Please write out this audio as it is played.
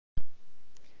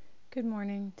Good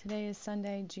morning. Today is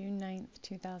Sunday, June 9th,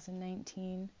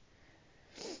 2019.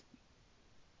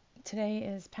 Today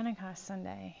is Pentecost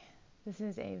Sunday. This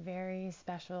is a very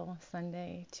special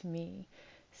Sunday to me.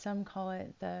 Some call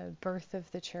it the birth of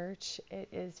the church. It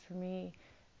is for me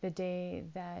the day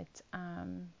that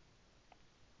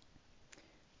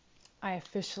I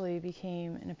officially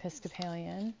became an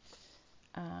Episcopalian,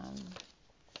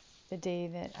 the day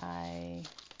that I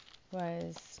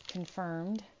was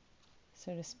confirmed,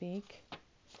 so to speak.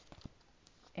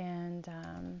 And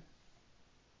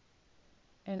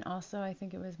also I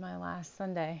think it was my last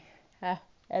Sunday at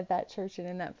that church and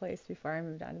in that place before I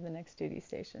moved on to the next duty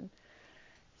station.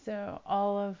 So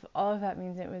all of that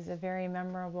means it was a very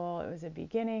memorable, it was a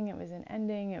beginning, it was an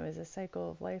ending, it was a cycle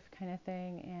of life kind of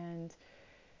thing. And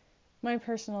my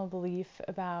personal belief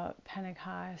about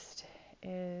Pentecost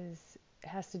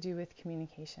has to do with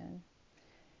communication.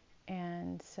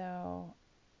 And so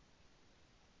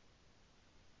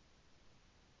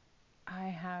I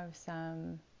have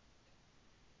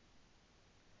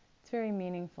it's very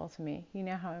meaningful to me. You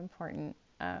know how important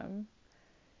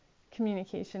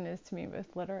communication is to me,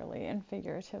 both literally and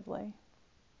figuratively.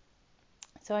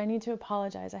 So I need to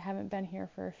apologize. I haven't been here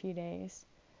for a few days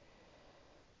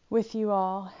with you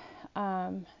all.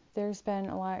 There's been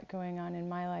a lot going on in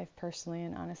my life personally,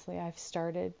 and honestly, I've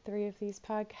started 3 of these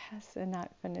podcasts and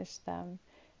not finished them.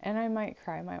 And I might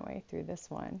cry my way through this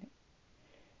one.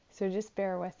 So just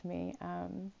bear with me.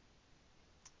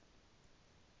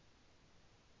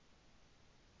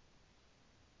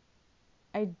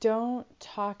 I don't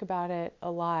talk about it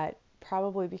a lot,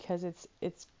 probably because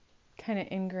it's kind of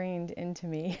ingrained into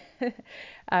me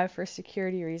for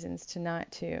security reasons to not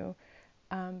to.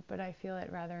 But I feel it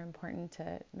rather important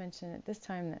to mention at this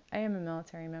time that I am a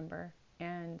military member,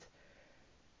 and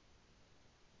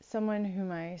someone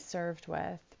whom I served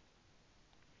with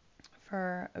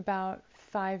for about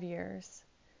 5 years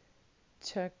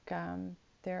took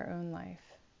their own life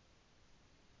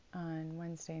on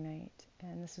Wednesday night.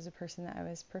 And this was a person that I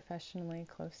was professionally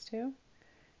close to,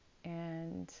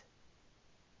 and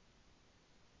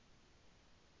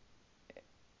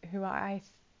who I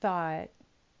thought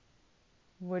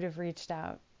would have reached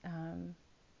out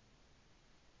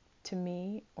to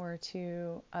me or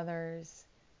to others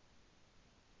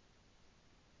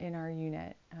in our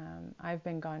unit. I've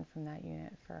been gone from that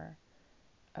unit for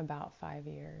about 5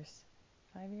 years.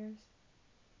 5 years?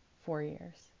 4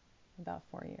 years. About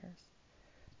 4 years.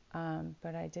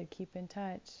 But I did keep in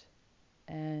touch,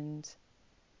 and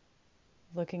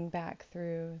looking back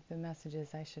through the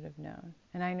messages, I should have known.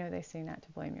 And I know they say not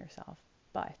to blame yourself,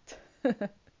 but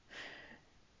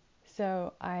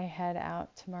so I head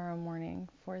out tomorrow morning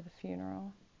for the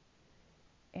funeral,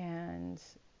 and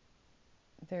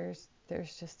there's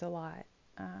just a lot.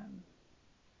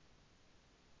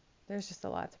 There's just a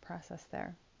lot to process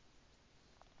there.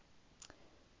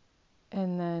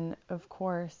 And then, of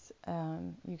course,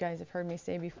 you guys have heard me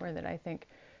say before that I think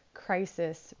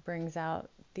crisis brings out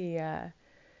the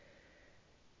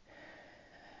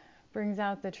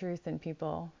truth in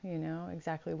people,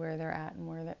 exactly where they're at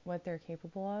and what they're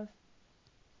capable of.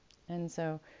 And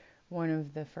so one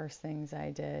of the first things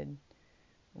I did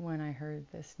when I heard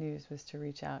this news was to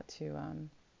reach out to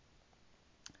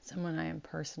someone I am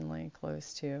personally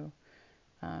close to,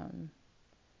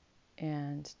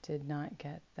 and did not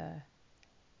get the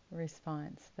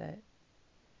response that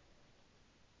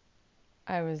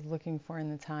I was looking for in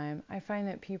the time. I find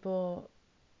that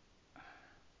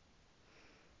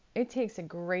it takes a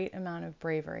great amount of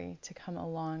bravery to come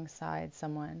alongside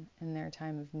someone in their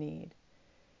time of need.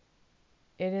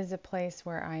 It is a place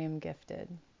where I am gifted.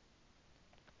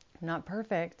 I'm not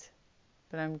perfect,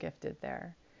 but I'm gifted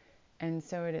there. And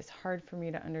so it is hard for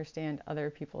me to understand other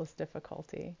people's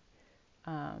difficulty.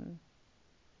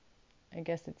 I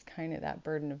guess it's kind of that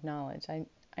burden of knowledge.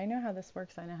 I know how this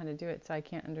works. I know how to do it, so I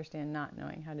can't understand not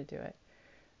knowing how to do it.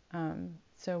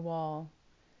 So while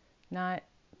not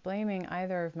blaming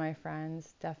either of my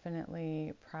friends,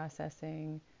 definitely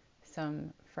processing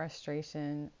some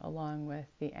frustration along with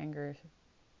the anger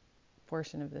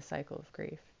portion of the cycle of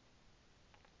grief.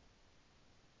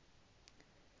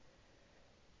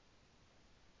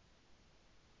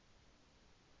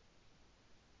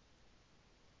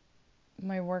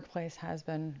 My workplace has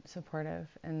been supportive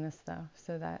in this, though,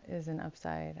 so that is an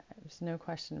upside. There's no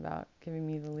question about giving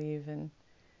me the leave and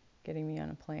getting me on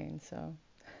a plane. So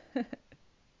at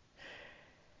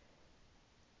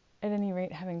any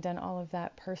rate, having done all of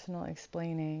that personal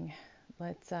explaining,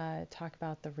 let's talk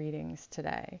about the readings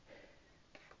today.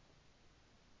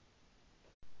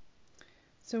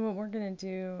 So what we're going to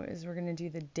do is we're going to do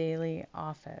the daily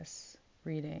office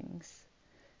readings.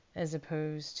 as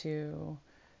opposed to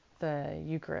the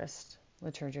Eucharist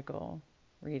liturgical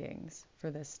readings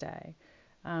for this day,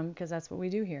 because that's what we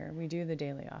do here. We do the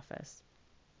daily office.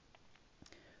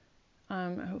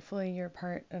 Hopefully you're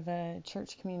part of a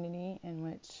church community in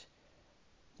which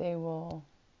they will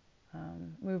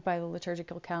move by the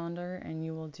liturgical calendar, and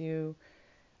you will do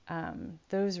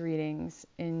those readings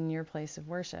in your place of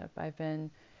worship. I've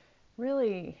been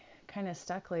really kind of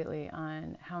stuck lately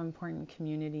on how important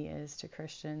community is to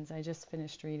Christians. I just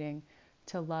finished reading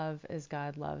To Love as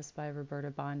God Loves by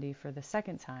Roberta Bondi for the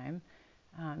second time.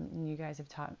 And you guys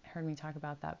have heard me talk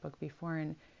about that book before.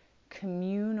 And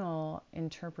communal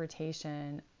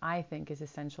interpretation, I think, is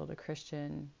essential to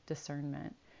Christian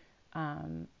discernment,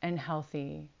 and in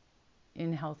healthy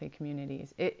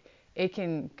communities. It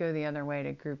can go the other way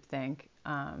to groupthink,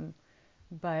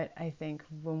 but I think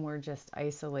when we're just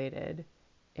isolated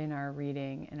in our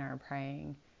reading and our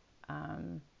praying,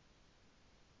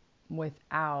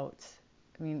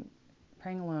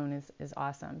 praying alone is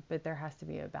awesome, but there has to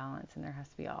be a balance, and there has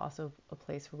to be also a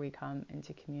place where we come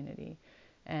into community.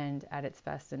 And at its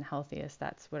best and healthiest,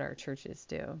 that's what our churches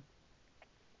do.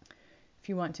 If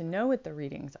you want to know what the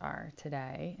readings are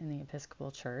today in the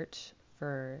Episcopal Church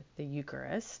for the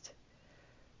Eucharist,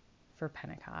 for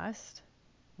Pentecost,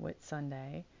 Whit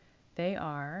Sunday, they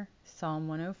are Psalm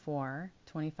 104,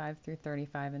 25 through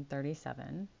 35 and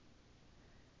 37,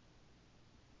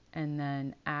 and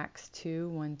then Acts 2,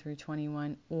 1 through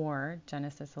 21, or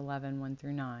Genesis 11, 1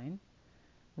 through 9,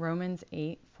 Romans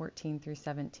 8, 14 through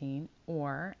 17,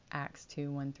 or Acts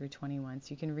 2, 1 through 21.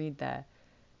 So you can read the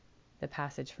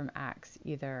passage from Acts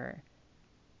either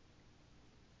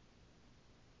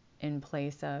in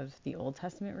place of the Old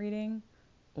Testament reading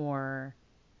or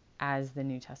as the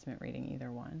New Testament reading,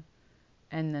 either one.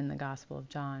 And then the Gospel of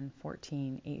John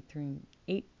 14,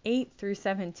 8 through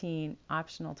 17,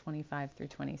 optional 25 through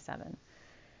 27.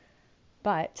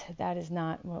 But that is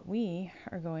not what we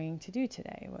are going to do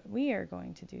today. What we are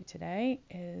going to do today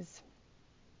is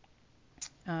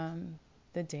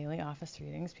the daily office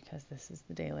readings, because this is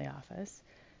the daily office.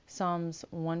 Psalms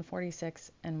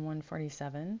 146 and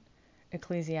 147,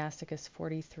 Ecclesiasticus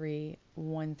 43,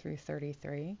 1 through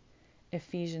 33,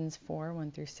 Ephesians 4,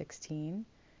 1 through 16,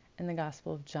 and the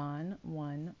Gospel of John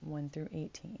 1, 1 through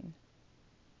 18.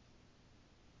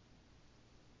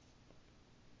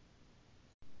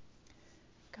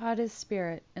 God is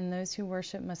spirit, and those who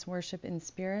worship must worship in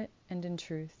spirit and in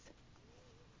truth.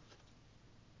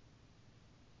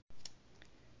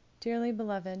 Dearly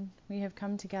beloved, we have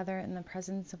come together in the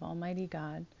presence of Almighty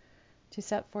God to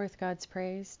set forth God's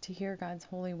praise, to hear God's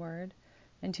holy word,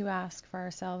 and to ask for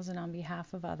ourselves and on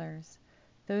behalf of others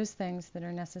those things that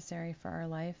are necessary for our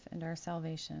life and our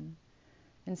salvation.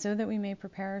 And so that we may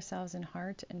prepare ourselves in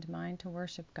heart and mind to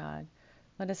worship God,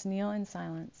 let us kneel in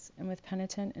silence and with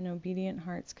penitent and obedient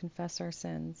hearts confess our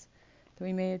sins, that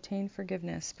we may obtain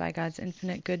forgiveness by God's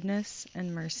infinite goodness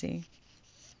and mercy.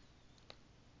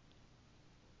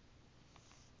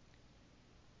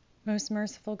 Most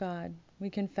merciful God, we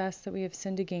confess that we have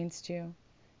sinned against you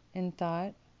in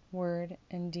thought, word,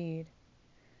 and deed,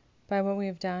 by what we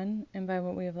have done and by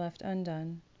what we have left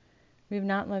undone. We have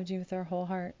not loved you with our whole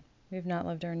heart. We have not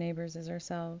loved our neighbors as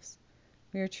ourselves.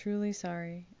 We are truly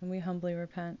sorry, and we humbly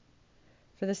repent.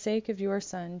 For the sake of your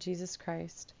Son, Jesus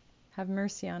Christ, have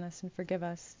mercy on us and forgive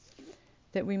us,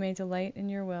 that we may delight in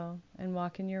your will and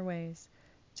walk in your ways,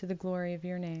 to the glory of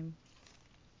your name.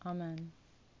 Amen.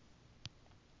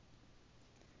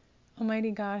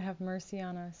 Almighty God, have mercy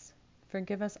on us.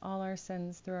 Forgive us all our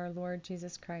sins through our Lord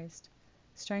Jesus Christ.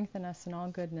 Strengthen us in all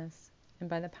goodness, and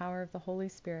by the power of the Holy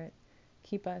Spirit,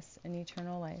 keep us in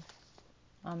eternal life.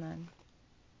 Amen.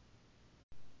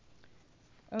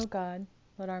 O God,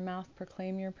 let our mouth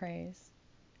proclaim your praise,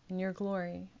 and your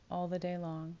glory all the day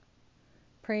long.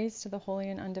 Praise to the Holy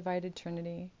and Undivided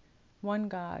Trinity, one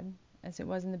God, as it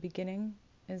was in the beginning,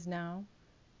 is now,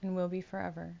 and will be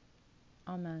forever.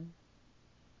 Amen.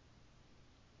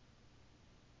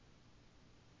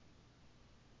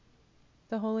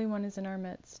 The Holy One is in our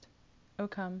midst. O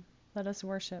come, let us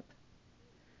worship.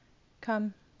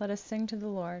 Come, let us sing to the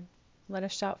Lord. Let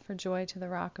us shout for joy to the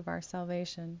rock of our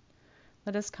salvation.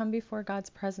 Let us come before God's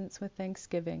presence with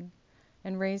thanksgiving,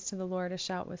 and raise to the Lord a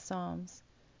shout with psalms.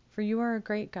 For you are a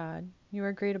great God. You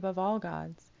are great above all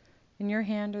gods. In your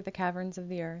hand are the caverns of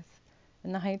the earth,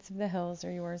 and the heights of the hills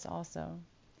are yours also.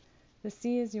 The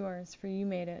sea is yours, for you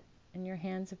made it, and your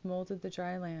hands have molded the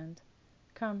dry land.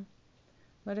 Come,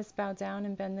 let us bow down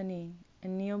and bend the knee,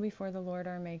 and kneel before the Lord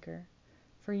our Maker.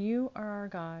 For you are our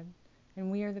God,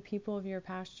 and we are the people of your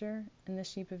pasture and the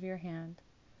sheep of your hand.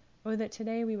 Oh, that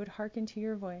today we would hearken to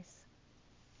your voice.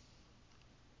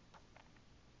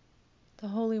 The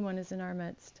Holy One is in our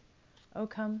midst. O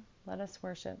come, let us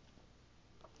worship.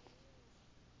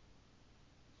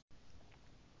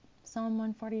 Psalm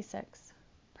 146.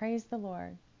 Praise the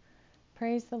Lord.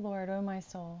 Praise the Lord, O my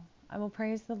soul. I will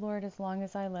praise the Lord as long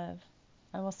as I live.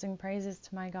 I will sing praises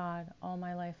to my God all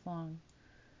my life long.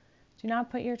 Do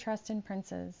not put your trust in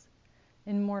princes,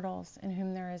 in mortals in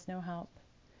whom there is no help.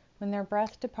 When their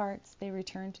breath departs, they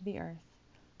return to the earth.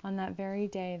 On that very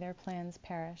day their plans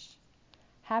perish.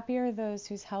 Happy are those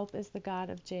whose help is the God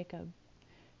of Jacob,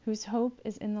 whose hope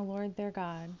is in the Lord their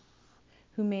God,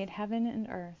 who made heaven and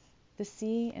earth, the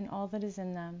sea and all that is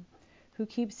in them, who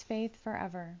keeps faith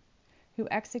forever, who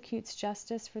executes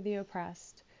justice for the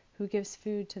oppressed, who gives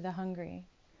food to the hungry.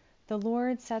 The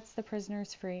Lord sets the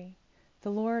prisoners free. The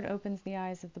Lord opens the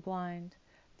eyes of the blind.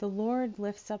 The Lord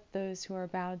lifts up those who are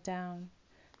bowed down.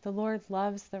 The Lord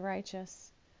loves the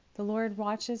righteous. The Lord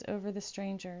watches over the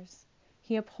strangers.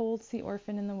 He upholds the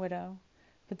orphan and the widow,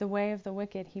 but the way of the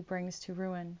wicked he brings to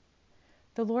ruin.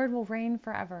 The Lord will reign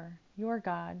forever, your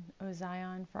God, O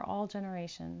Zion, for all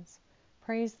generations.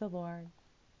 Praise the Lord.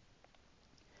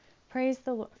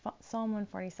 Psalm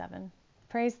 147.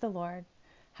 Praise the Lord.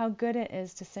 How good it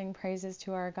is to sing praises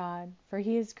to our God, for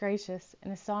he is gracious,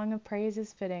 and a song of praise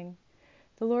is fitting.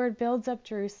 The Lord builds up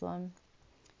Jerusalem.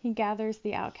 He gathers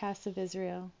the outcasts of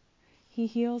Israel. He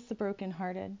heals the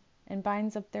brokenhearted and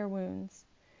binds up their wounds.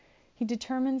 He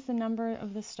determines the number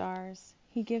of the stars.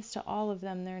 He gives to all of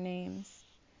them their names.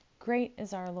 Great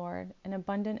is our Lord, and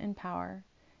abundant in power.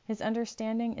 His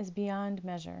understanding is beyond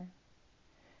measure.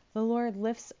 The Lord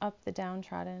lifts up the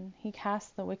downtrodden. He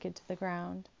casts the wicked to the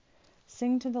ground.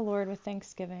 Sing to the Lord with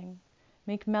thanksgiving.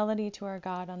 Make melody to our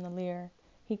God on the lyre.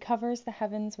 He covers the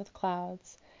heavens with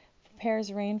clouds,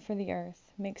 prepares rain for the earth,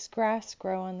 makes grass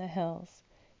grow on the hills.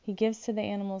 He gives to the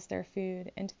animals their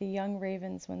food, and to the young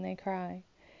ravens when they cry.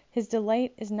 His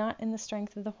delight is not in the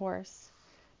strength of the horse,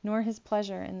 nor his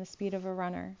pleasure in the speed of a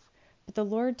runner. But the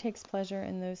Lord takes pleasure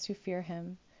in those who fear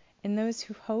him, in those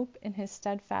who hope in his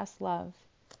steadfast love.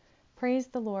 Praise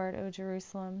the Lord, O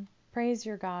Jerusalem. Praise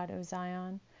your God, O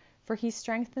Zion. For he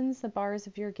strengthens the bars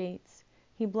of your gates.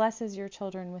 He blesses your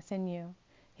children within you.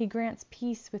 He grants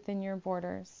peace within your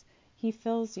borders. He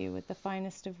fills you with the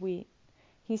finest of wheat.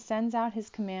 He sends out his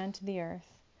command to the earth.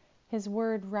 His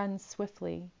word runs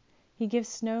swiftly. He gives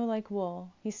snow like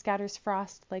wool. He scatters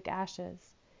frost like ashes.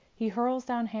 He hurls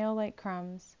down hail like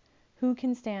crumbs. Who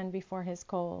can stand before his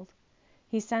cold?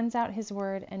 He sends out his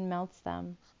word and melts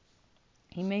them.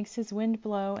 He makes his wind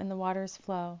blow and the waters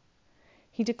flow.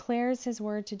 He declares his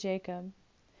word to Jacob,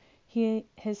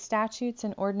 his statutes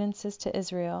and ordinances to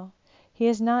Israel. He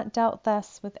has not dealt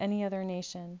thus with any other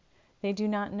nation. They do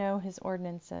not know his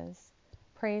ordinances.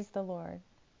 Praise the Lord.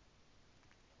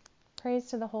 Praise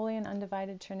to the Holy and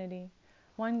Undivided Trinity,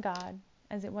 one God,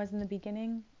 as it was in the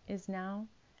beginning, is now,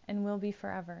 and will be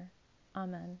forever.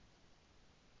 Amen.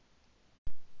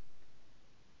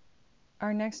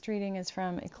 Our next reading is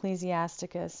from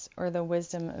Ecclesiasticus, or the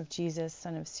Wisdom of Jesus,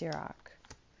 son of Sirach,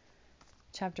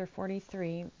 chapter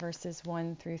 43, verses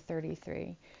 1 through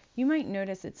 33. You might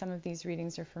notice that some of these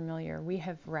readings are familiar. We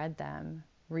have read them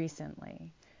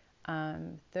recently.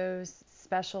 Those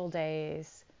special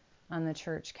days on the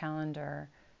church calendar,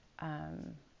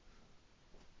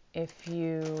 if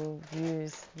you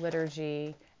use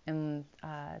liturgy and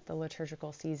the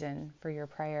liturgical season for your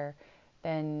prayer,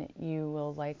 then you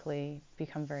will likely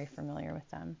become very familiar with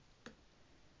them.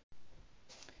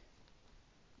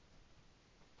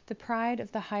 The pride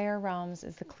of the higher realms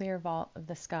is the clear vault of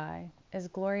the sky, as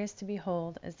glorious to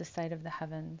behold as the sight of the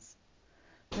heavens.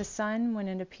 The sun, when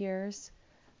it appears,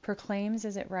 proclaims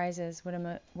as it rises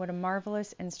what a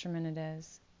marvelous instrument it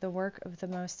is, the work of the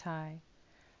Most High.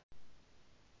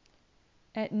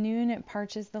 At noon it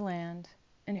parches the land,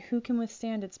 and who can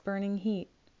withstand its burning heat?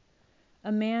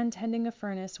 A man tending a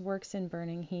furnace works in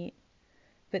burning heat,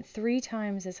 but 3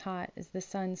 times as hot as the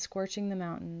sun scorching the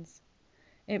mountains.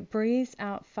 It breathes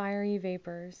out fiery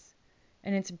vapors,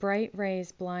 and its bright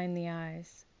rays blind the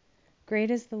eyes.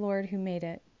 Great is the Lord who made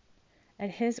it.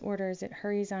 At his orders it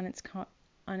hurries on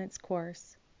its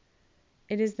course.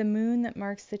 It is the moon that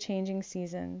marks the changing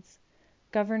seasons,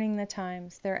 governing the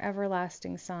times, their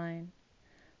everlasting sign.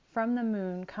 From the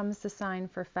moon comes the sign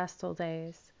for festal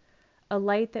days, a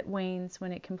light that wanes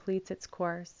when it completes its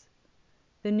course.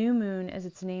 The new moon, as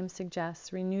its name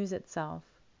suggests, renews itself.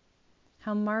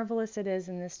 How marvelous it is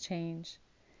in this change,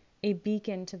 a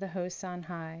beacon to the hosts on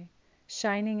high,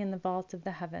 shining in the vault of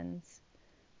the heavens.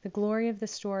 The glory of the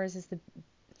stars is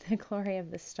the glory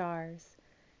of the stars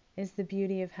is the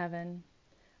beauty of heaven,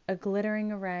 a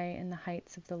glittering array in the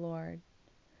heights of the Lord.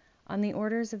 On the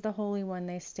orders of the Holy One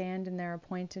they stand in their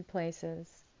appointed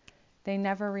places. They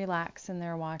never relax in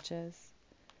their watches.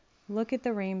 Look at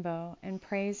the rainbow and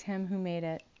praise him who made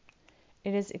it.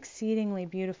 It is exceedingly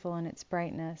beautiful in its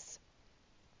brightness.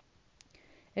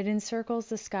 It encircles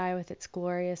the sky with its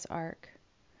glorious arc.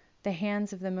 The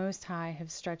hands of the Most High have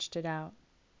stretched it out.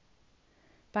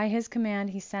 By his command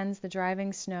he sends the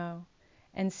driving snow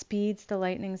and speeds the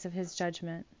lightnings of his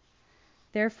judgment.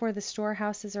 Therefore the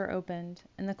storehouses are opened,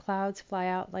 and the clouds fly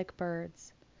out like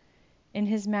birds. In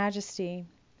his majesty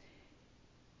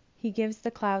he gives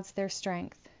the clouds their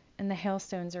strength, and the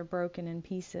hailstones are broken in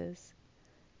pieces.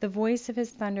 The voice of his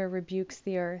thunder rebukes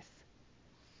the earth.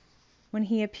 When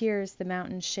he appears, the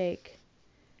mountains shake.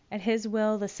 At his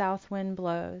will the south wind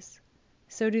blows.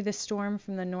 So do the storm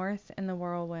from the north and the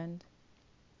whirlwind.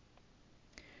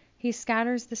 He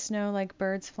scatters the snow like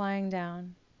birds flying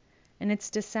down, and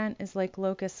its descent is like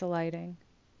locusts alighting.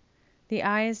 The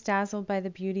eye is dazzled by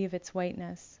the beauty of its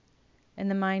whiteness,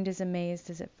 and the mind is amazed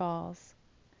as it falls.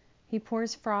 He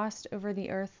pours frost over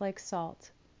the earth like salt,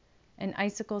 and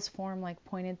icicles form like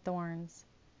pointed thorns.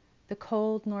 The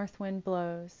cold north wind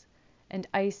blows, and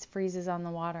ice freezes on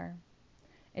the water.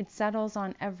 It settles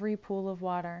on every pool of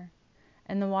water,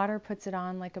 and the water puts it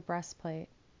on like a breastplate.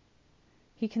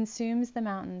 He consumes the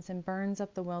mountains and burns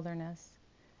up the wilderness,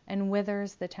 and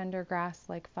withers the tender grass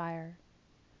like fire.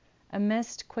 A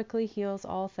mist quickly heals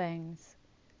all things.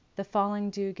 The falling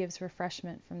dew gives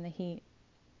refreshment from the heat.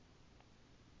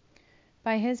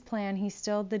 By his plan he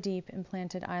stilled the deep and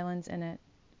planted islands in it.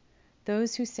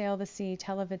 Those who sail the sea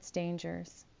tell of its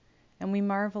dangers, and we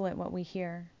marvel at what we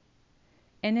hear.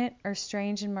 In it are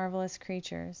strange and marvelous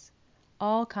creatures,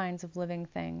 all kinds of living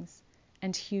things,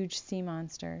 and huge sea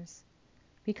monsters.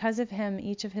 Because of him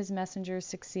each of his messengers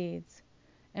succeeds,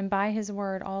 and by his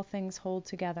word all things hold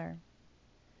together.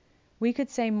 We could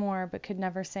say more, but could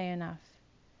never say enough.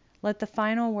 Let the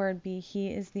final word be, he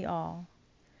is the all.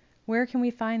 Where can we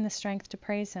find the strength to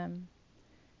praise him?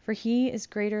 For he is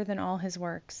greater than all his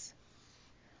works.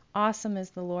 Awesome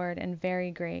is the Lord, and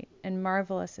very great, and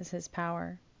marvelous is his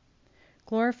power.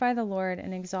 Glorify the Lord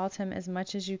and exalt him as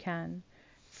much as you can,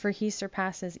 for he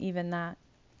surpasses even that.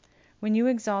 When you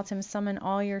exalt him, summon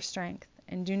all your strength,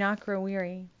 and do not grow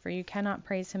weary, for you cannot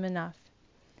praise him enough.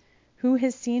 Who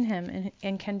has seen him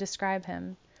and can describe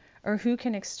him, or who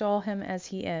can extol him as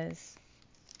he is?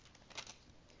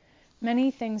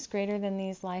 Many things greater than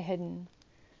these lie hidden,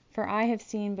 for I have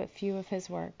seen but few of his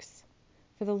works.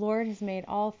 For the Lord has made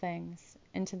all things,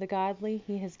 and to the godly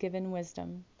he has given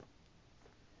wisdom.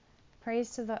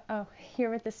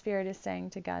 Hear what the Spirit is saying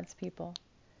to God's people.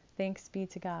 Thanks be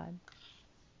to God.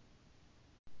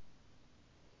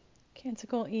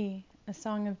 Canticle E, a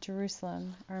song of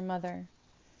Jerusalem, our mother.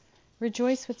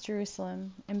 Rejoice with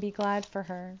Jerusalem, and be glad for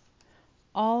her,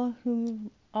 all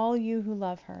you who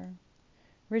love her.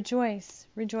 Rejoice,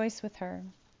 rejoice with her,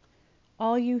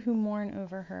 all you who mourn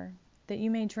over her, that you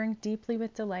may drink deeply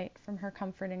with delight from her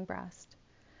comforting breast.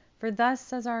 For thus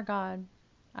says our God,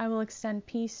 I will extend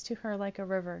peace to her like a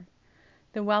river,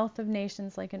 the wealth of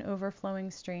nations like an overflowing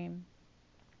stream.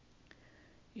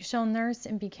 You shall nurse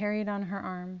and be carried on her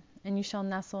arm, and you shall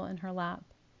nestle in her lap.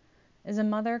 As a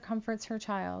mother comforts her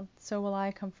child, so will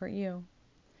I comfort you.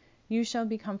 You shall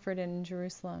be comforted in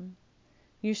Jerusalem.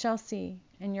 You shall see,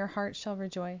 and your heart shall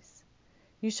rejoice.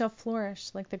 You shall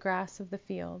flourish like the grass of the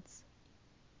fields.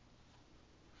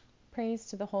 Praise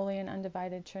to the Holy and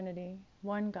Undivided Trinity,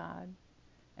 one God,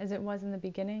 as it was in the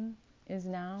beginning, is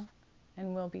now,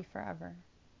 and will be forever.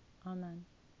 Amen.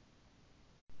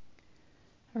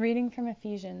 A reading from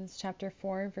Ephesians chapter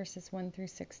 4, verses 1 through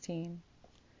 16.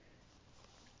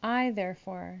 I,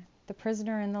 therefore, the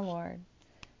prisoner in the Lord,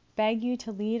 beg you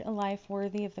to lead a life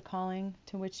worthy of the calling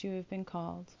to which you have been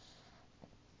called,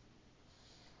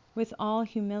 with all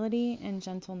humility and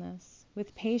gentleness,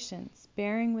 with patience,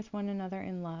 bearing with one another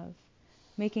in love,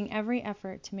 making every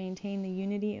effort to maintain the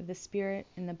unity of the Spirit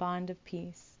in the bond of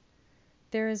peace.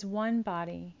 There is one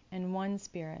body and one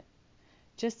Spirit,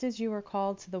 just as you were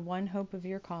called to the one hope of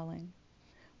your calling,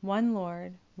 one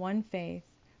Lord, one faith,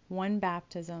 one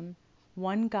baptism,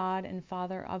 one God and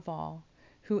Father of all,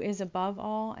 who is above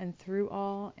all and through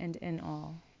all and in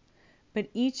all. But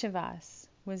each of us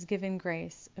was given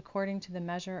grace according to the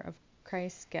measure of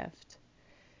Christ's gift.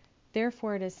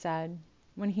 Therefore it is said,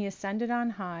 when he ascended on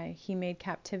high, he made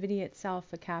captivity itself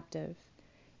a captive.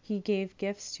 He gave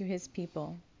gifts to his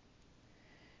people.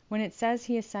 When it says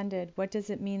he ascended, what does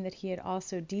it mean that he had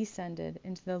also descended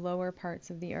into the lower parts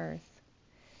of the earth?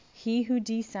 He who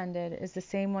descended is the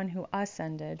same one who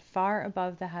ascended far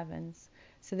above the heavens,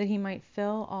 so that he might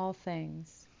fill all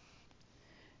things.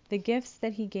 The gifts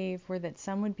that he gave were that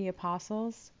some would be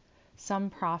apostles, some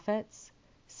prophets,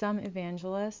 some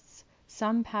evangelists,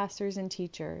 some pastors and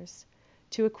teachers,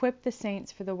 to equip the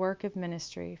saints for the work of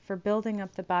ministry, for building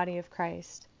up the body of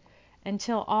Christ,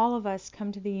 until all of us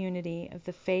come to the unity of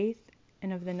the faith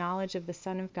and of the knowledge of the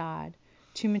Son of God,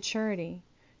 to maturity,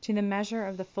 to the measure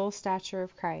of the full stature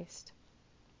of Christ.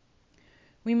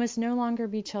 We must no longer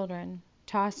be children,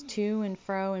 tossed to and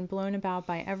fro and blown about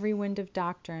by every wind of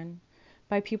doctrine,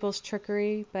 by people's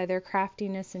trickery, by their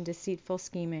craftiness and deceitful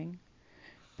scheming.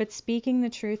 But speaking the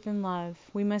truth in love,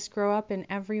 we must grow up in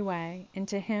every way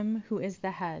into Him who is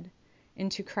the head,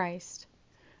 into Christ,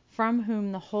 from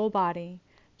whom the whole body,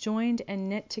 joined and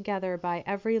knit together by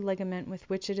every ligament with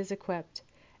which it is equipped,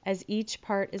 as each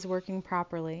part is working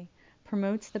properly,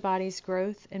 promotes the body's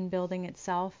growth and building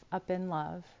itself up in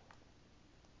love.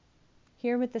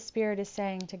 Hear what the Spirit is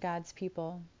saying to God's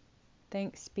people.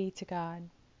 Thanks be to God.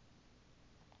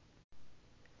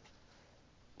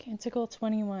 Canticle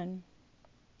 21.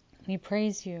 We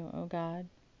praise you, O God.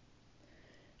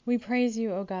 We praise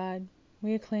you, O God.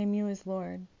 We acclaim you as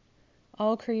Lord.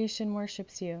 All creation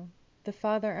worships you, the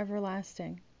Father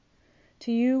everlasting.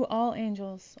 To you all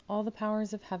angels, all the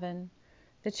powers of heaven,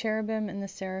 the cherubim and the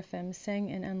seraphim sing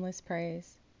in endless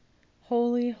praise.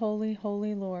 Holy, holy,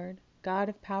 holy Lord, God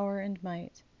of power and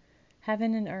might.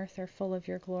 Heaven and earth are full of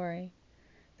your glory.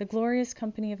 The glorious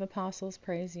company of apostles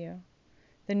praise you.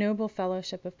 The noble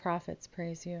fellowship of prophets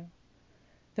praise you.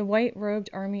 The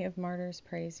white-robed army of martyrs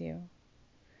praise you.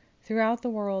 Throughout the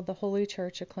world the Holy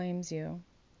Church acclaims you.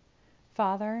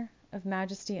 Father, of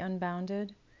majesty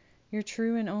unbounded, your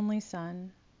true and only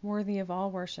Son, worthy of all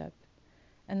worship,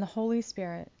 and the Holy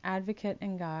Spirit, advocate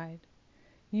and guide.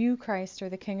 You, Christ, are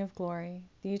the King of glory,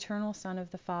 the eternal Son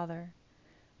of the Father.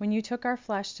 When you took our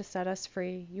flesh to set us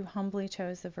free, you humbly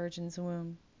chose the Virgin's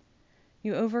womb.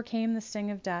 You overcame the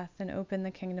sting of death and opened the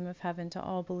kingdom of heaven to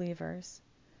all believers.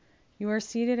 You are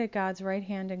seated at God's right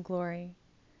hand in glory.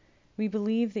 We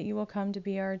believe that you will come to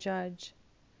be our judge.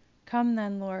 Come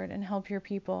then, Lord, and help your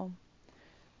people,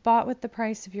 bought with the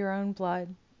price of your own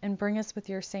blood, and bring us with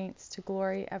your saints to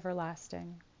glory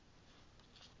everlasting.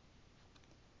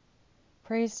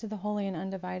 Praise to the Holy and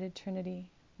Undivided Trinity,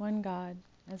 one God,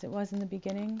 as it was in the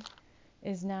beginning,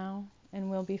 is now,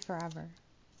 and will be forever.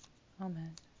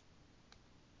 Amen.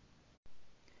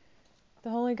 The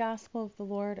Holy Gospel of the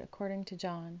Lord according to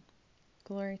John.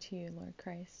 Glory to you, Lord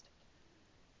Christ.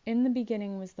 In the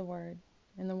beginning was the Word,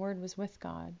 and the Word was with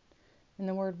God, and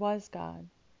the Word was God.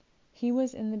 He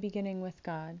was in the beginning with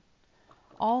God.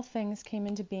 All things came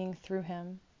into being through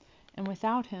him, and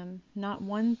without him not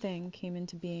one thing came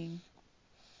into being.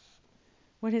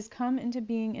 What has come into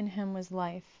being in him was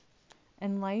life,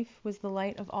 and life was the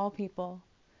light of all people.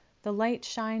 The light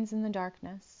shines in the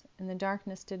darkness, and the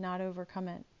darkness did not overcome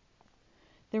it.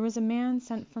 There was a man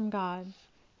sent from God,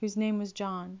 whose name was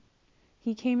John.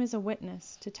 He came as a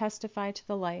witness to testify to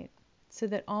the light, so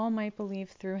that all might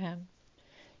believe through him.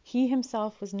 He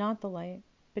himself was not the light,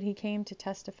 but he came to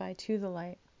testify to the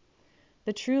light.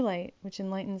 The true light, which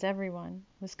enlightens everyone,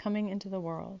 was coming into the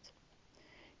world.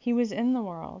 He was in the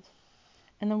world,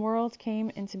 and the world came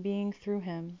into being through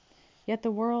him, yet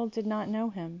the world did not know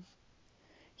him.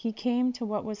 He came to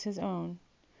what was his own,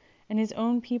 and his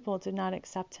own people did not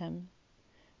accept him.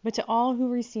 But to all who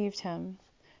received him,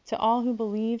 to all who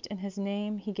believed in his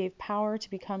name, he gave power to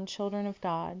become children of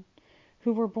God,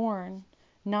 who were born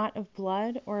not of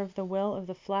blood or of the will of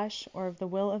the flesh or of the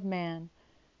will of man,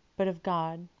 but of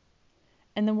God.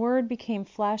 And the Word became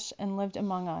flesh and lived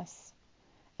among us,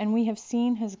 and we have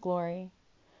seen his glory.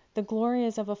 The glory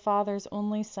is of a Father's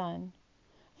only Son,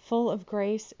 full of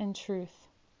grace and truth.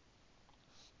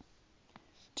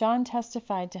 John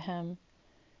testified to him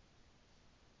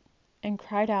and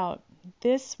cried out,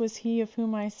 "This was he of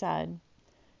whom I said,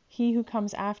 'He who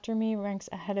comes after me ranks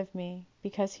ahead of me,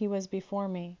 because he was before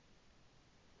me.'"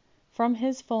 From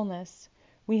his fullness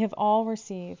we have all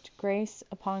received grace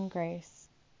upon grace.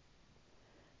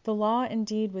 The law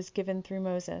indeed was given through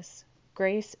Moses.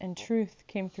 Grace and truth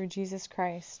came through Jesus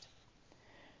Christ.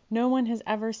 No one has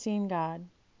ever seen God.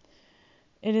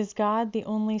 It is God, the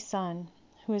only Son,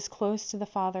 who is close to the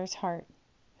Father's heart,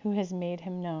 who has made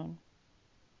him known.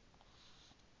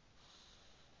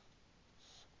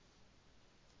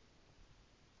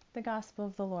 The Gospel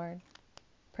of the Lord.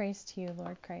 Praise to you,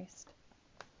 Lord Christ.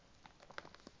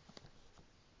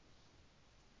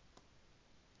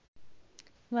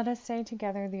 Let us say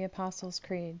together the Apostles'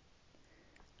 Creed.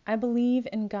 I believe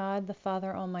in God the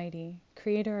Father Almighty,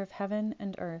 creator of heaven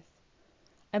and earth.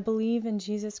 I believe in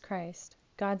Jesus Christ,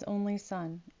 God's only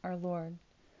Son, our Lord,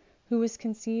 who was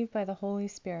conceived by the Holy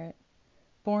Spirit,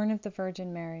 born of the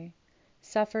Virgin Mary,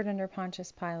 suffered under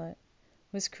Pontius Pilate,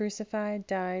 was crucified,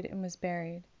 died, and was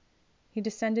buried. He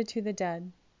descended to the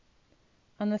dead.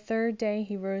 On the third day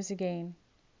he rose again.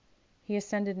 He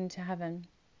ascended into heaven.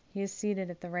 He is seated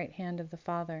at the right hand of the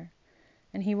Father,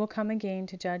 and he will come again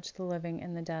to judge the living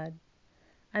and the dead.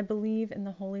 I believe in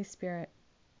the Holy Spirit,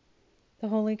 the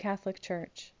Holy Catholic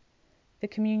Church, the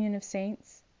communion of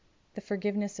saints, the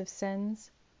forgiveness of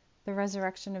sins, the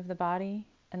resurrection of the body,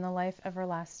 and the life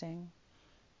everlasting.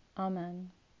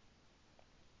 Amen.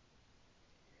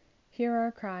 Hear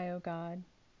our cry, O God,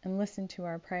 and listen to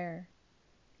our prayer.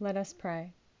 Let us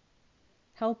pray.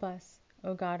 Help us,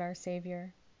 O God our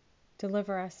Savior.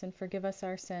 Deliver us and forgive us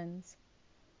our sins.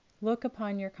 Look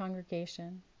upon your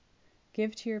congregation.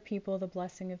 Give to your people the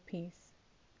blessing of peace.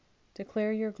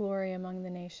 Declare your glory among the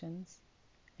nations,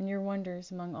 and your wonders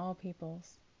among all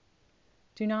peoples.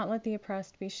 Do not let the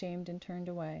oppressed be shamed and turned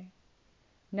away.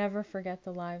 Never forget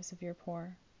the lives of your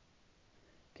poor.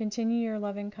 Continue your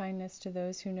loving kindness to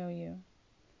those who know you,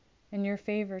 and your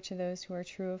favor to those who are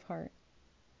true of heart.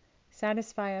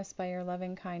 Satisfy us by your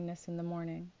loving kindness in the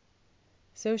morning.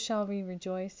 So shall we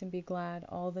rejoice and be glad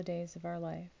all the days of our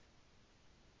life.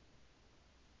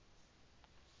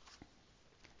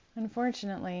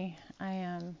 Unfortunately, I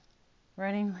am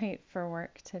running late for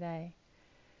work today,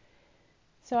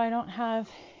 so I don't have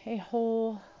a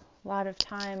whole lot of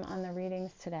time on the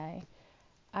readings today.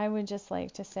 I would just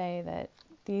like to say that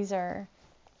these are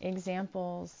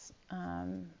examples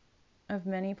of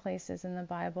many places in the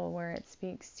Bible where it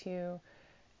speaks to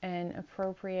an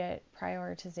appropriate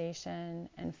prioritization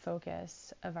and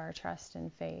focus of our trust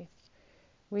and faith.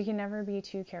 We can never be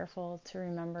too careful to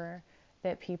remember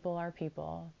that people are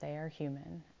people, they are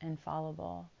human and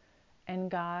fallible, and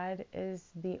God is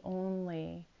the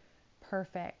only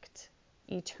perfect,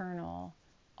 eternal,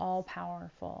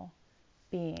 all-powerful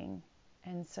being.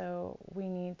 And so we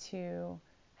need to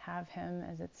have him,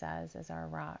 as it says, as our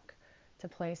rock, to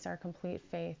place our complete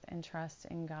faith and trust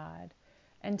in God,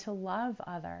 and to love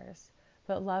others,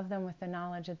 but love them with the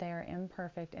knowledge that they are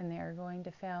imperfect and they are going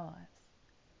to fail us,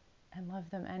 and love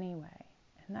them anyway.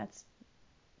 And that's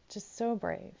just so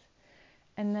brave.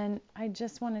 And then I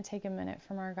just want to take a minute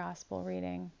from our gospel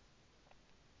reading.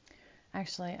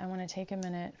 Actually, I want to take a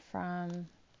minute from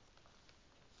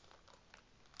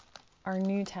our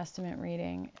New Testament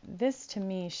reading. This, to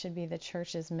me, should be the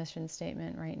church's mission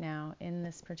statement right now in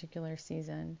this particular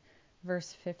season.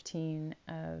 Verse 15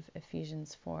 of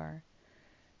Ephesians 4.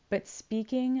 But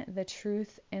speaking the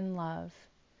truth in love,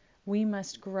 we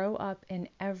must grow up in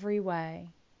every way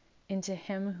into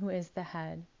him who is the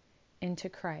head, into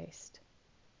Christ.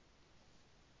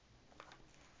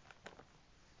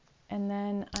 And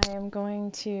then I am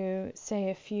going to say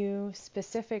a few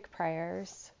specific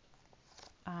prayers,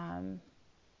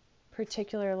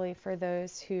 particularly for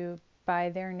those who by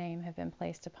their name have been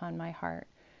placed upon my heart.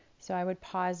 So I would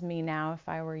pause me now if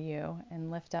I were you and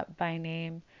lift up by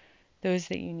name those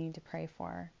that you need to pray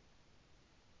for.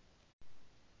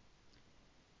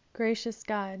 Gracious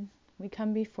God, we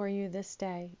come before you this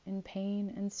day in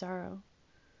pain and sorrow.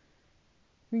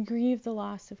 We grieve the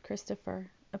loss of Christopher,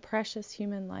 a precious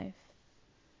human life.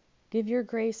 Give your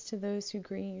grace to those who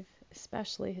grieve,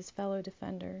 especially his fellow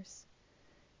defenders,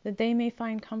 that they may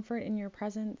find comfort in your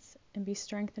presence and be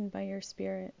strengthened by your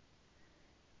Spirit.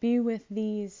 Be with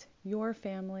these, your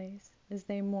families, as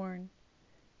they mourn,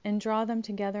 and draw them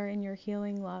together in your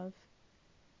healing love.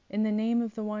 In the name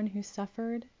of the one who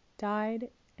suffered, died,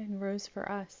 and rose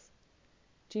for us,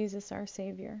 Jesus our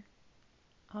Savior.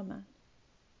 Amen.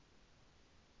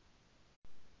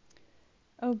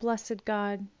 O blessed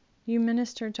God, you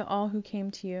ministered to all who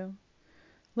came to you.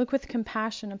 Look with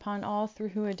compassion upon all through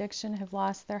whom addiction have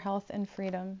lost their health and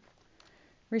freedom.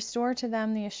 Restore to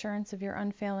them the assurance of your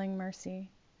unfailing mercy.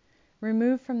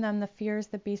 Remove from them the fears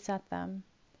that beset them.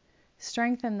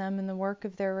 Strengthen them in the work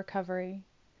of their recovery.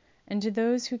 And to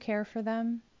those who care for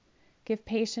them, give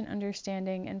patient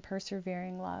understanding and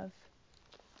persevering love.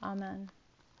 Amen.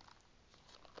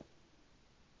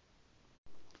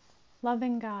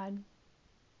 Loving God,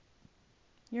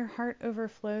 your heart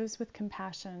overflows with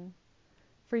compassion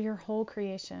for your whole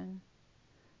creation.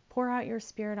 Pour out your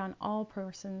Spirit on all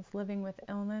persons living with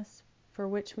illness for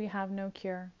which we have no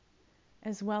cure,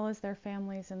 as well as their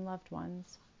families and loved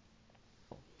ones.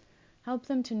 Help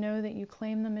them to know that you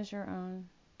claim them as your own,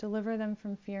 deliver them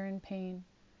from fear and pain,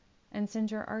 and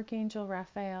send your Archangel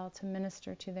Raphael to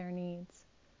minister to their needs,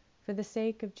 for the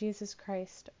sake of Jesus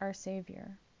Christ, our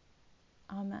Savior.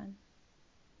 Amen.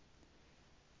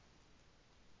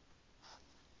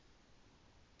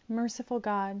 Merciful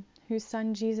God, whose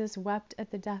Son Jesus wept at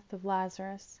the death of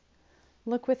Lazarus,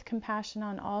 Look with compassion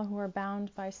on all who are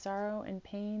bound by sorrow and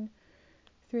pain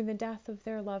through the death of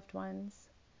their loved ones.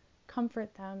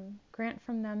 Comfort them, grant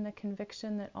from them the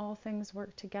conviction that all things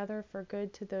work together for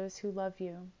good to those who love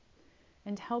you,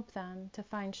 and help them to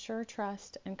find sure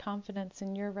trust and confidence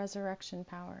in your resurrection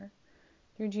power.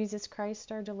 Through Jesus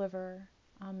Christ, our deliverer.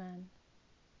 Amen.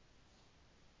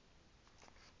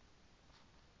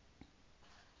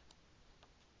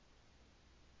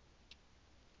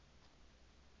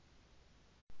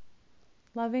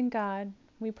 Loving God,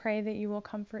 we pray that you will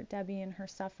comfort Debbie in her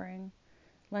suffering,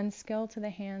 lend skill to the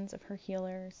hands of her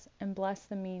healers, and bless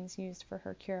the means used for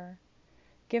her cure.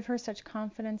 Give her such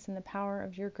confidence in the power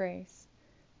of your grace,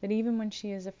 that even when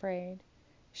she is afraid,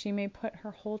 she may put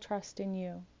her whole trust in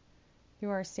you,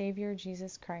 through our Savior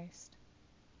Jesus Christ.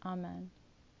 Amen.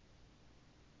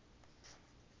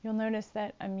 You'll notice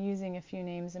that I'm using a few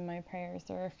names in my prayers.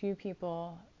 There are a few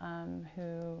people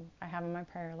who I have on my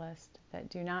prayer list that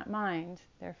do not mind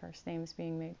their first names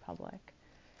being made public.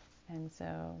 And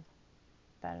so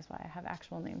that is why I have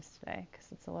actual names today,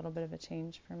 because it's a little bit of a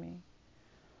change for me.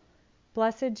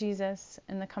 Blessed Jesus,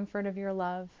 in the comfort of your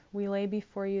love, we lay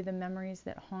before you the memories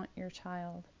that haunt your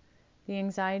child, the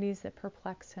anxieties that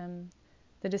perplex him,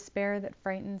 the despair that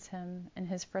frightens him, and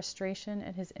his frustration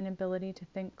at his inability to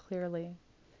think clearly.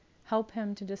 Help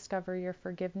him to discover your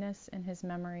forgiveness in his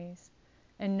memories,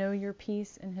 and know your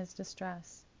peace in his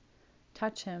distress.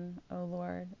 Touch him, O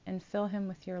Lord, and fill him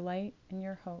with your light and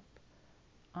your hope.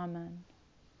 Amen.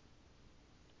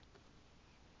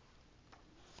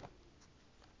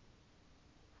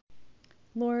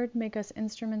 Lord, make us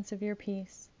instruments of your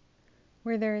peace.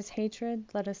 Where there is hatred,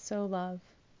 let us sow love.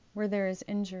 Where there is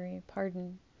injury,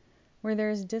 pardon. Where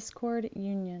there is discord,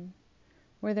 union.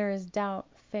 Where there is doubt,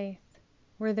 faith.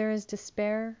 Where there is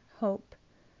despair, hope.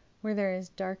 Where there is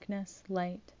darkness,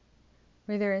 light.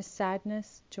 Where there is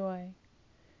sadness, joy.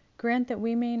 Grant that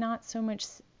we may not so much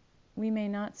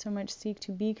seek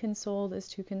to be consoled as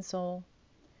to console,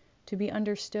 to be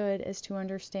understood as to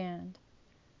understand,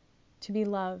 to be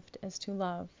loved as to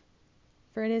love.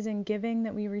 For it is in giving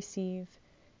that we receive,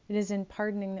 it is in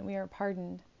pardoning that we are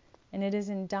pardoned, and it is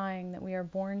in dying that we are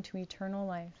born to eternal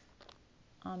life.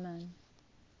 Amen.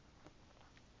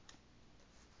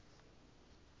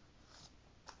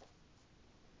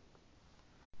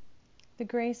 The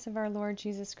grace of our Lord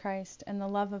Jesus Christ, and the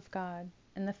love of God,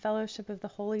 and the fellowship of the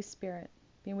Holy Spirit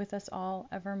be with us all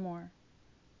evermore.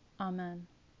 Amen.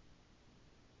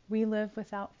 We live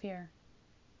without fear.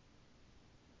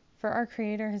 For our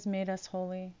Creator has made us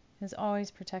holy, has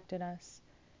always protected us,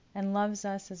 and loves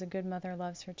us as a good mother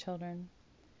loves her children.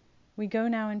 We go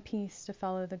now in peace to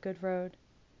follow the good road,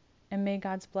 and may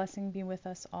God's blessing be with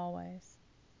us always.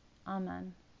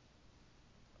 Amen.